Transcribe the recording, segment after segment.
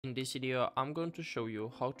In this video, I'm going to show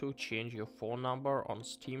you how to change your phone number on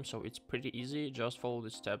Steam. So it's pretty easy, just follow the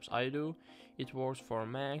steps I do. It works for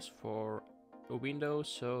Macs, for Windows,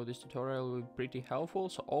 so this tutorial will be pretty helpful.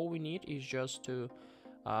 So all we need is just to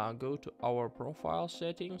go to our profile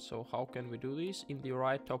settings. So how can we do this? In the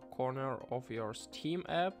right top corner of your Steam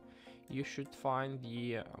app, you should find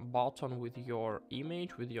the button with your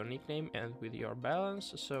image, with your nickname and with your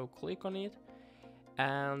balance. So click on it.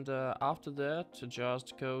 And after that,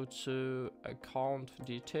 just go to account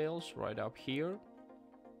details right up here.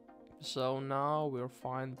 So now we'll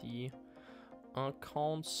find the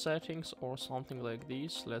account settings or something like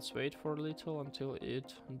this. Let's wait for a little until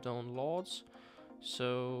it downloads.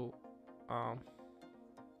 So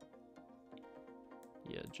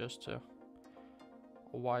yeah, just a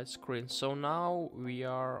white screen. So now we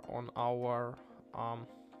are on our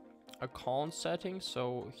account settings.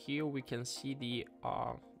 So here we can see the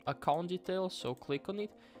account details, so click on it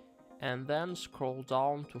and then scroll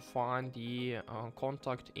down to find the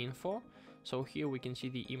contact info. So here we can see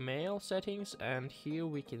the email settings and here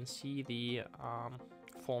we can see the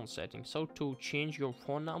phone settings. So to change your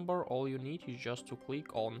phone number, all you need is just to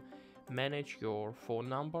click on manage your phone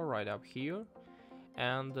number right up here.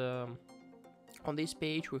 And on this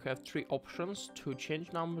page we have three options: to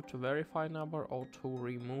change number, to verify number, or to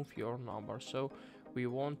remove your number. So we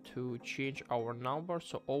want to change our number,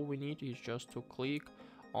 so all we need is just to click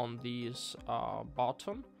on this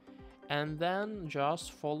button and then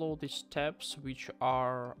just follow the steps which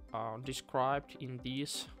are described in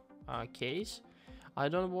this case. I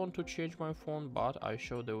don't want to change my phone, but I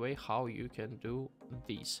show the way how you can do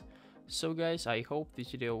this. So guys, I hope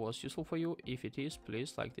this video was useful for you. If it is,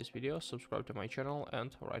 please like this video, subscribe to my channel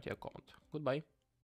and write a comment. Goodbye.